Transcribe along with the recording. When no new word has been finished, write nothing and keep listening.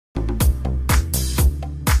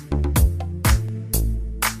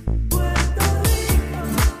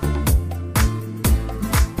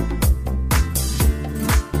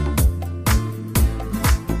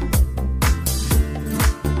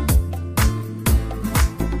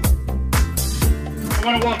I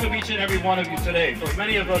want to welcome each and every one of you today. For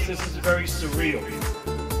many of us, this is very surreal.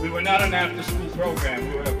 We were not an after-school program.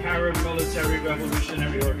 We were a paramilitary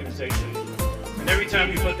revolutionary organization. And every time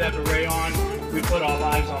we put that beret on, we put our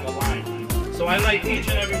lives on the line. So I'd like each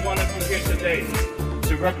and every one of you here today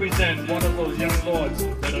to represent one of those young lords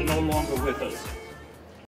that are no longer with us.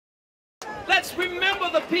 Let's remember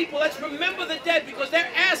the people. Let's remember the dead, because they're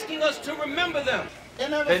asking us to remember them.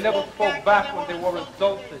 They never spoke back when they were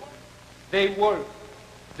insulted. They worked.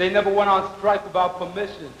 They never went on strike without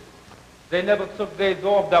permission. They never took days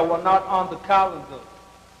off that were not on the calendar.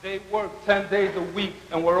 They worked 10 days a week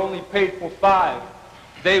and were only paid for 5.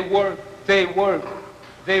 They worked, they worked.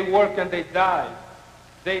 They worked and they died.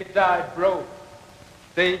 They died broke.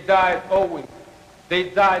 They died owing. They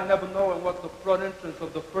died never knowing what the front entrance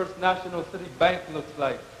of the First National City Bank looks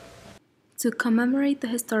like. To commemorate the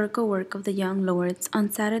historical work of the Young Lords, on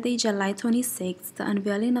Saturday, July 26, the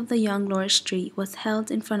unveiling of the Young Lords Street was held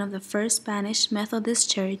in front of the First Spanish Methodist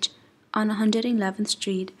Church on 111th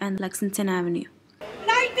Street and Lexington Avenue.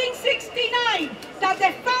 1969, that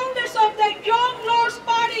the founders of the Young Lords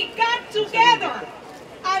Party got together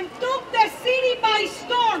and took the city by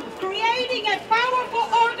storm, creating a powerful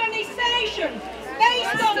organization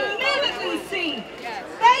based on militancy,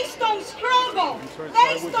 based on struggle,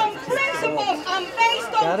 based on principles, and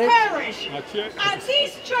based on courage. And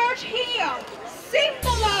this church here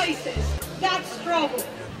symbolizes that struggle.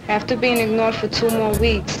 After being ignored for 2 more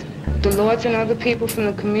weeks, the Lords and other people from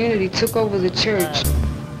the community took over the church.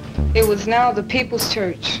 It was now the People's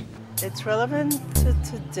Church. It's relevant to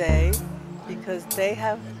today because they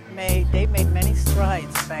made many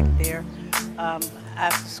strides back there.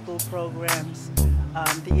 After school programs,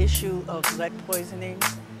 the issue of lead poisoning,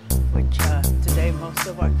 which today most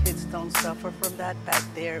of our kids don't suffer from that. Back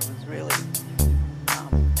there it was really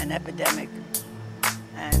an epidemic.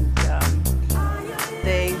 And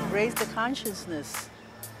they raised the consciousness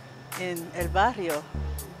in El Barrio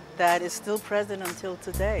that is still present until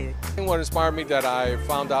today. What inspired me that I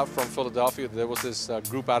found out from Philadelphia, there was this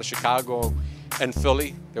group out of Chicago and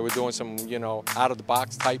Philly. They were doing some,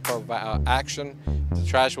 out-of-the-box type of action. The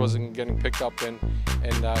trash wasn't getting picked up in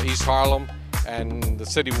East Harlem, and the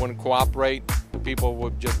city wouldn't cooperate. The people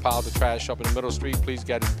would just pile the trash up in the middle of the street. Please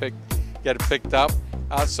get it picked up.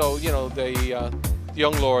 So the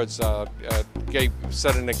Young Lords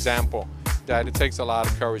set an example that it takes a lot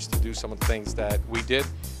of courage to do some of the things that we did.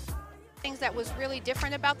 Things that was really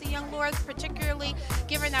different about the Young Lords, particularly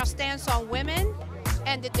given our stance on women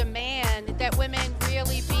and the demand that women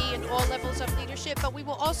really be in all levels of leadership, but we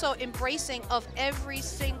were also embracing of every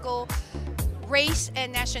single race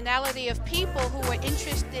and nationality of people who were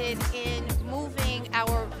interested in moving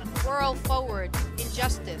our world forward in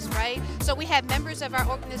justice, right? So we had members of our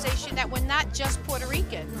organization that were not just Puerto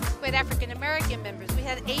Rican. We had African American members, we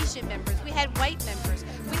had Asian members, we had white members.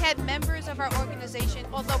 We had members of our organization,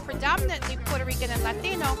 although predominantly Puerto Rican and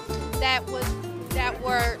Latino,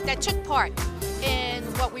 that took part in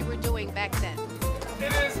what we were doing back then.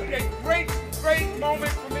 It is a great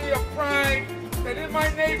moment for me of pride that in my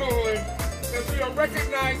neighborhood that we are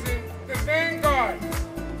recognizing the vanguard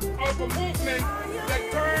of a movement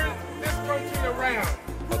that turned this country around.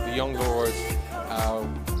 But the Young Lords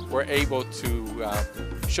were able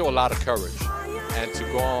to show a lot of courage and to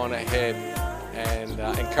go on ahead and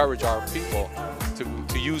encourage our people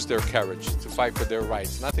to use their courage to fight for their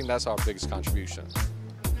rights. And I think that's our biggest contribution.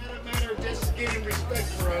 It's not a matter of just getting respect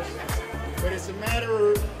for us, but it's a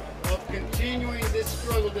matter of continuing this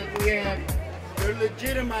struggle that we have. They're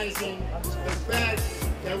legitimizing the fact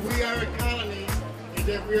that we are a colony and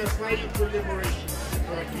that we are fighting for liberation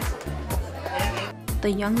for our people.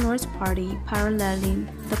 The Young Lords Party, paralleling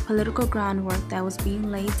the political groundwork that was being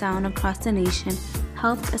laid down across the nation,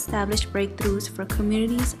 helped establish breakthroughs for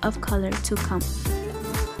communities of color to come.